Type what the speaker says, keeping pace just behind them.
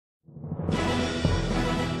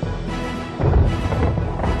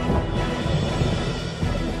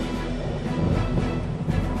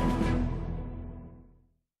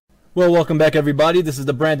Well, welcome back, everybody. This is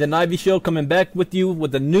the Brandon Ivey Show, coming back with you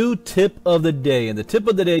with a new tip of the day. And the tip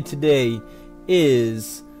of the day today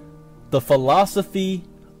is the philosophy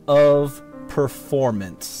of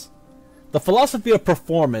performance. The philosophy of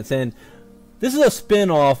performance. And this is a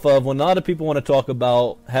spin-off of when a lot of people want to talk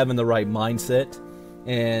about having the right mindset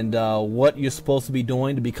and what you're supposed to be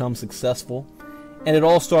doing to become successful. And it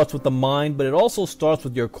all starts with the mind, but it also starts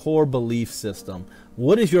with your core belief system.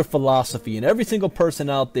 What is your philosophy? And every single person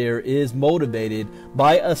out there is motivated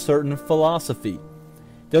by a certain philosophy.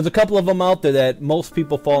 There's a couple of them out there that most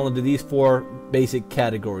people fall into these four basic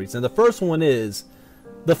categories. And the first one is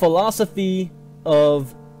the philosophy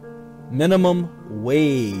of minimum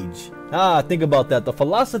wage. Think about that. The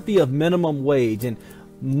philosophy of minimum wage. And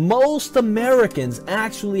most Americans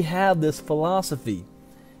actually have this philosophy.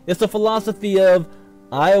 It's the philosophy of,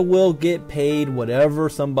 I will get paid whatever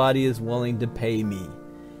somebody is willing to pay me.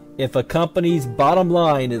 If a company's bottom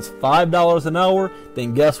line is $5 an hour,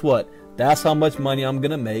 then guess what? That's how much money I'm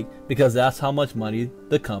going to make, because that's how much money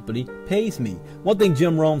the company pays me. One thing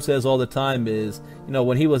Jim Rome says all the time is,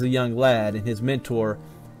 when he was a young lad and his mentor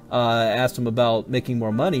asked him about making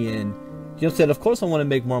more money, and Jim said, of course I want to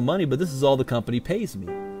make more money, but this is all the company pays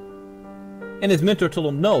me. And his mentor told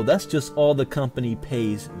him, no, that's just all the company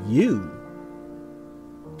pays you.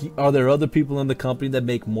 Are there other people in the company that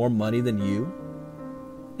make more money than you?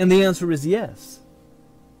 And the answer is yes.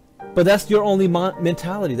 But that's your only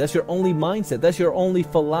mentality. That's your only mindset. That's your only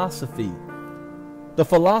philosophy. The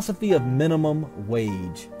philosophy of minimum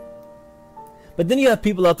wage. But then you have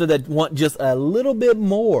people out there that want just a little bit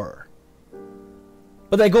more.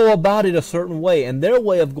 But they go about it a certain way. And their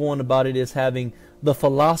way of going about it is having the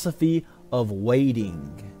philosophy of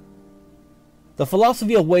waiting. The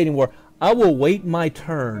philosophy of waiting, where I will wait my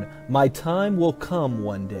turn. My time will come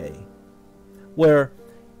one day. Where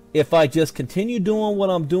if I just continue doing what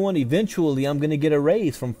I'm doing, eventually I'm going to get a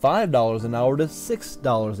raise from $5 an hour to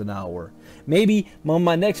 $6 an hour. Maybe when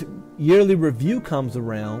my next yearly review comes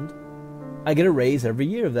around, I get a raise every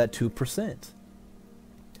year of that 2%.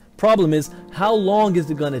 Problem is, how long is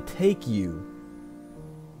it going to take you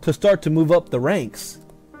to start to move up the ranks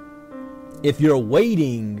if you're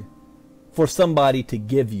waiting for somebody to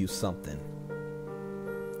give you something?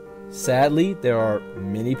 Sadly, there are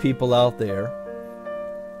many people out there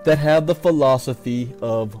that have the philosophy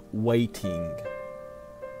of waiting.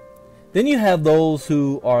 Then you have those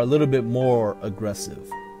who are a little bit more aggressive,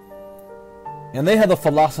 and they have the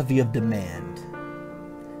philosophy of demand.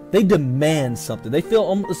 They demand something. They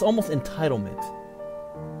feel it's almost entitlement.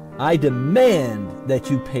 I demand that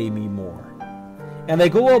you pay me more. And they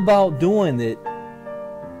go about doing it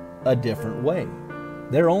a different way,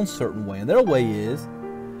 their own certain way. And their way is,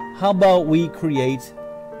 how about we create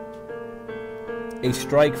a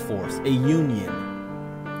strike force, a union,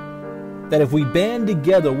 that if we band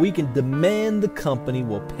together, we can demand the company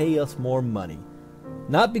will pay us more money.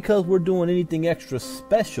 Not because we're doing anything extra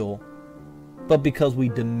special, but because we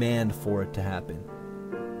demand for it to happen.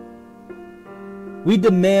 We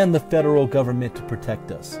demand the federal government to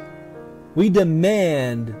protect us. We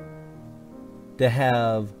demand to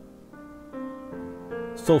have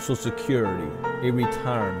Social Security, a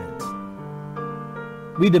retirement.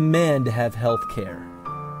 We demand to have health care.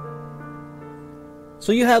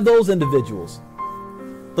 So you have those individuals.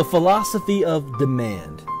 The philosophy of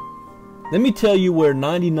demand. Let me tell you where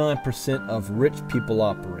 99% of rich people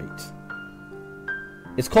operate.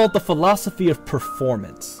 It's called the philosophy of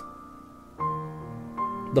performance.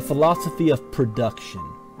 The philosophy of production.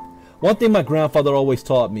 One thing my grandfather always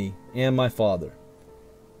taught me, and my father,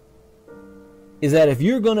 is that if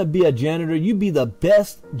you're going to be a janitor, you be the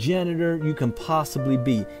best janitor you can possibly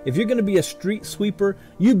be. If you're going to be a street sweeper,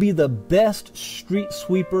 you be the best street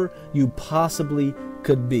sweeper you possibly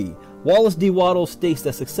could be. Wallace D. Waddell states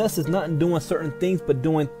that success is not in doing certain things, but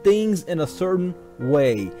doing things in a certain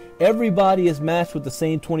way. Everybody is matched with the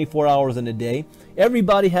same 24 hours in a day.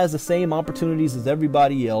 Everybody has the same opportunities as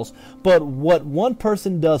everybody else. But what one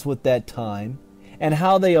person does with that time and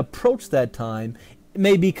how they approach that time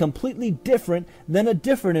may be completely different than a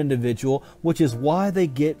different individual, which is why they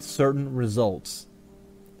get certain results.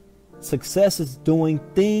 Success is doing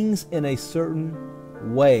things in a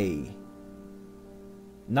certain way,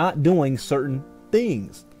 not doing certain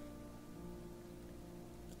things.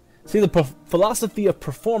 See, the philosophy of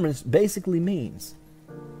performance basically means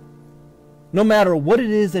no matter what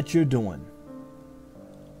it is that you're doing,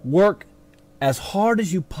 work as hard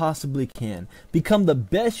as you possibly can. Become the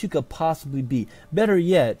best you could possibly be. Better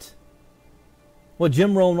yet, what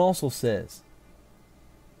Jim Rohn also says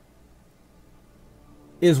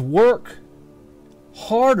is work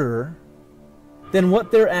harder than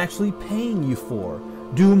what they're actually paying you for.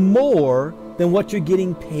 Do more than what you're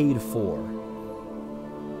getting paid for.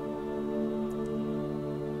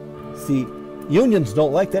 See, unions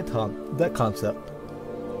don't like that concept.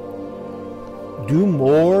 Do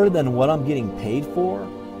more than what I'm getting paid for?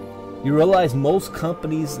 You realize most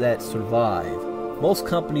companies that survive, most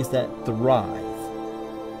companies that thrive,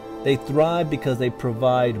 they thrive because they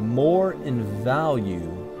provide more in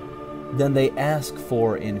value than they ask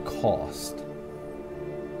for in cost.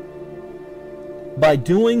 By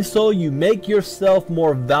doing so, you make yourself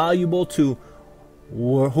more valuable to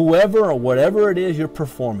whoever or whatever it is you're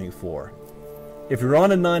performing for. If you're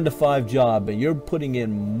on a 9-to-5 job and you're putting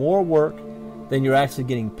in more work than you're actually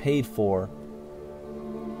getting paid for,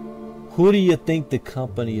 who do you think the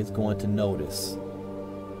company is going to notice?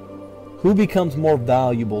 Who becomes more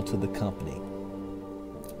valuable to the company?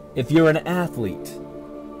 If you're an athlete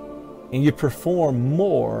and you perform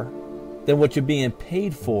more than what you're being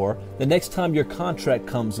paid for, the next time your contract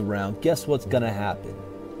comes around, guess what's going to happen?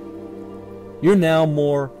 You're now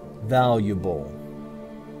more valuable.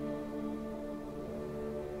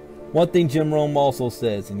 One thing Jim Rome also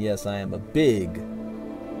says, and yes, I am a big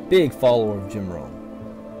follower of Jim Rome,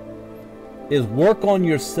 is work on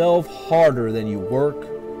yourself harder than you work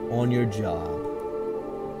on your job.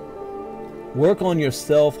 Work on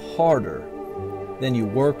yourself harder than you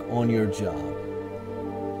work on your job.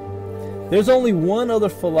 There's only one other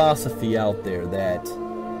philosophy out there that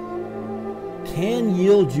can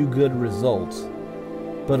yield you good results,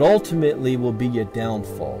 but ultimately will be your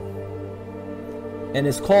downfall. And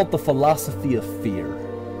it's called the philosophy of fear.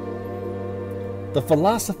 The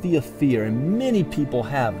philosophy of fear, and many people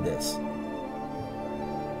have this.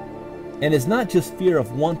 And it's not just fear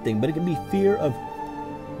of one thing, but it can be fear of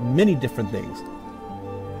many different things.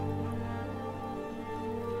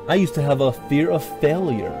 I used to have a fear of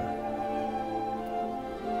failure.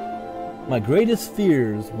 My greatest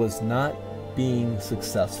fears was not being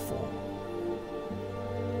successful.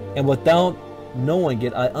 And without knowing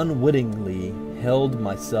it, I unwittingly held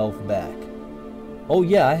myself back. Oh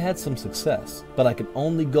yeah, I had some success, but I could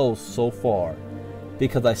only go so far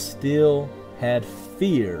because I still had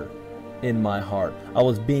fear in my heart. I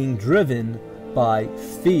was being driven by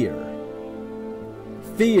fear.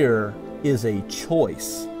 Fear is a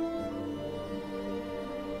choice.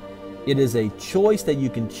 It is a choice that you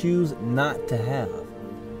can choose not to have.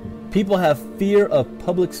 People have fear of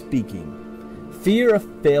public speaking, fear of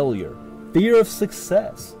failure, fear of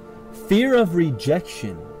success, fear of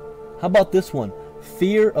rejection. How about this one?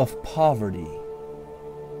 Fear of poverty.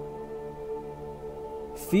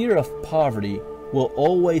 Fear of poverty will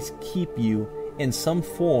always keep you in some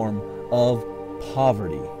form of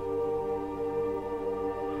poverty.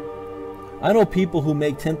 I know people who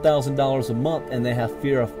make $10,000 a month and they have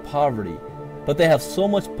fear of poverty, but they have so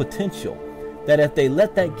much potential that if they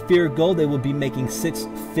let that fear go, they would be making 6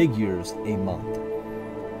 figures a month.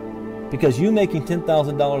 Because you making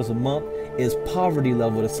 $10,000 a month is poverty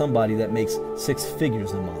level to somebody that makes 6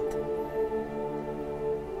 figures a month.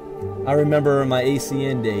 I remember in my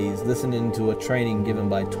ACN days listening to a training given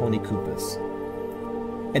by Tony Kupas.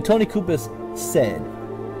 And Tony Kupas said,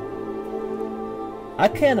 I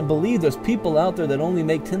can't believe there's people out there that only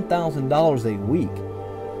make $10,000 a week.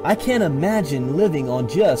 I can't imagine living on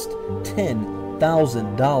just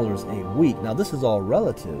 $10,000 a week. Now this is all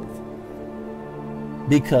relative,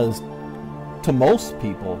 because to most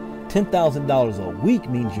people, $10,000 a week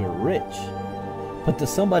means you're rich. But to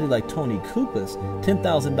somebody like Tony Kupas,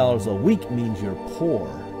 $10,000 a week means you're poor.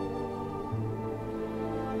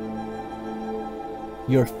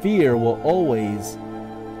 Your fear will always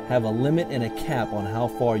have a limit and a cap on how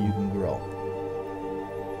far you can grow.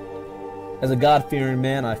 As a God-fearing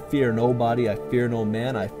man, I fear nobody, I fear no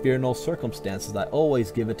man, I fear no circumstances. I always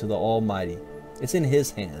give it to the Almighty. It's in His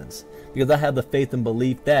hands, because I have the faith and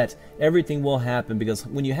belief that everything will happen. Because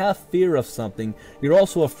when you have fear of something, you're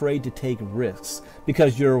also afraid to take risks,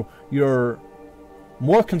 because you're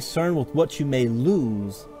more concerned with what you may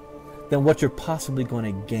lose than what you're possibly going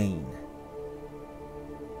to gain.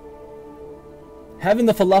 Having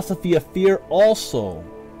the philosophy of fear also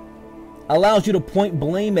allows you to point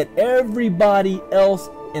blame at everybody else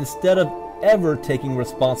instead of ever taking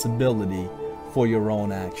responsibility for your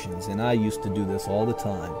own actions. And I used to do this all the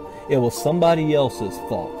time. It was somebody else's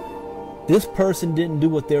fault. This person didn't do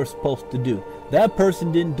what they were supposed to do. That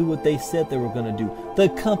person didn't do what they said they were going to do. The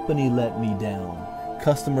company let me down.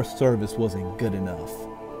 Customer service wasn't good enough.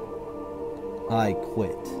 I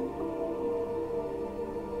quit.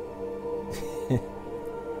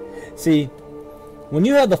 See, When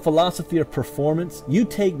you have the philosophy of performance, you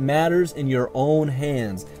take matters in your own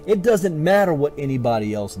hands. It doesn't matter what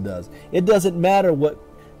anybody else does. It doesn't matter what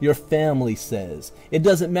your family says. It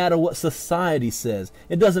doesn't matter what society says.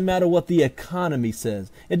 It doesn't matter what the economy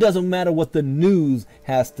says. It doesn't matter what the news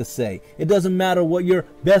has to say. It doesn't matter what your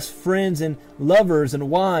best friends and lovers and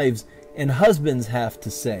wives and husbands have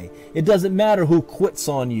to say. It doesn't matter who quits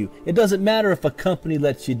on you. It doesn't matter if a company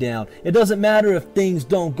lets you down. It doesn't matter if things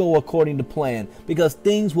don't go according to plan, because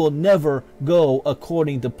things will never go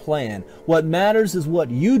according to plan. What matters is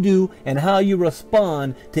what you do and how you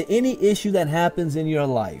respond to any issue that happens in your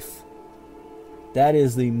life. That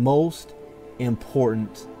is the most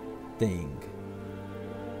important thing.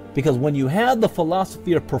 Because when you have the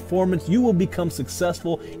philosophy of performance, you will become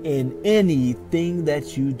successful in anything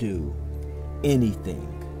that you do. Anything.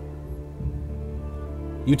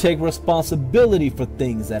 You take responsibility for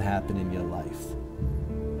things that happen in your life.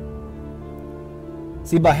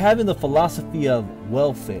 See, by having the philosophy of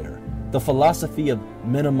welfare, the philosophy of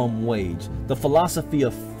minimum wage, the philosophy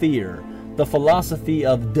of fear, the philosophy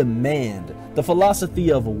of demand, the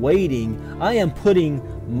philosophy of waiting, I am putting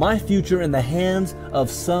my future in the hands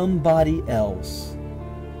of somebody else.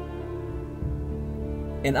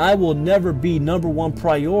 And I will never be number one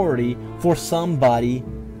priority for somebody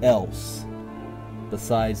else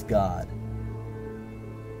besides God.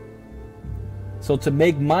 So to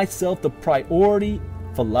make myself the priority,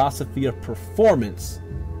 philosophy of performance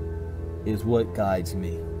is what guides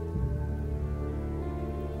me.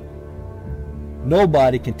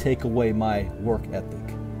 Nobody can take away my work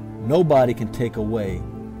ethic. Nobody can take away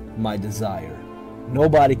my desire.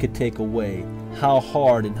 Nobody could take away how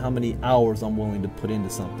hard and how many hours I'm willing to put into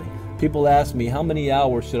something. People ask me, how many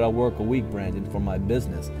hours should I work a week, Brandon, for my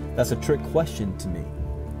business? That's a trick question to me.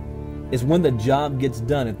 It's when the job gets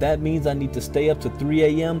done. If that means I need to stay up to 3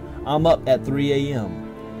 a.m., I'm up at 3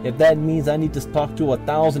 a.m. If that means I need to talk to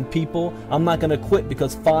 1,000 people, I'm not going to quit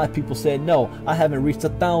because 5 people said no. I haven't reached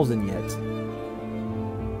 1,000 yet.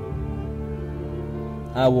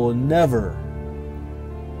 I will never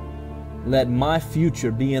let my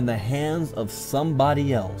future be in the hands of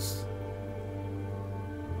somebody else.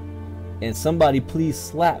 And somebody please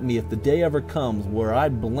slap me if the day ever comes where I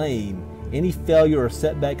blame any failure or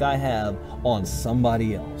setback I have on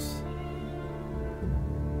somebody else.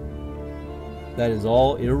 That is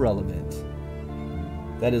all irrelevant.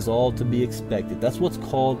 That is all to be expected. That's what's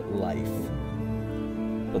called life.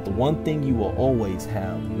 But the one thing you will always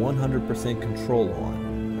have 100% control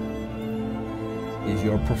on is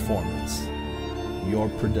your performance, your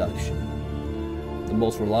production. The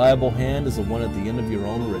most reliable hand is the one at the end of your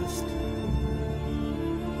own wrist.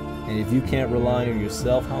 And if you can't rely on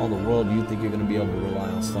yourself, how in the world do you think you're going to be able to rely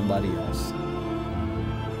on somebody else?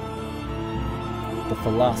 The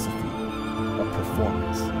philosophy of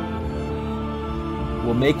performance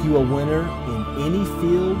will make you a winner in any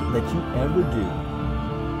field that you ever do,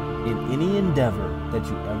 in any endeavor that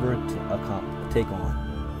you ever take on.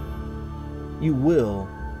 You will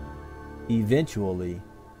eventually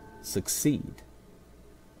succeed.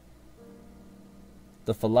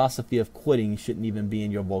 The philosophy of quitting shouldn't even be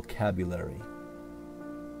in your vocabulary.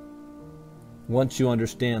 Once you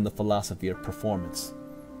understand the philosophy of performance,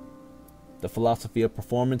 the philosophy of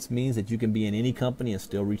performance means that you can be in any company and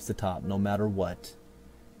still reach the top, no matter what.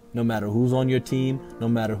 No matter who's on your team, no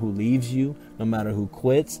matter who leaves you, no matter who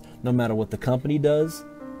quits, no matter what the company does,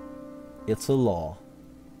 it's a law.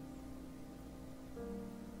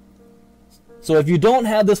 So if you don't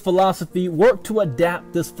have this philosophy, work to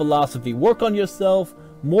adapt this philosophy. Work on yourself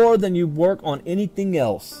more than you work on anything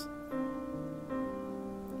else.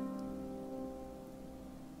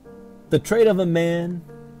 The trait of a man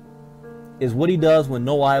is what he does when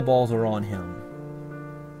no eyeballs are on him.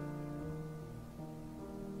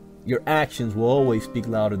 Your actions will always speak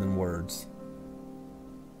louder than words.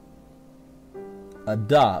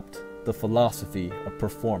 Adopt the philosophy of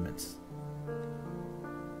performance,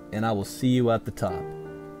 and I will see you at the top.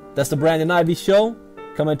 That's the Brandon Ivey Show,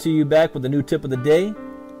 coming to you back with a new tip of the day,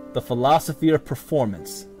 the philosophy of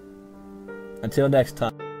performance. Until next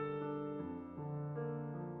time.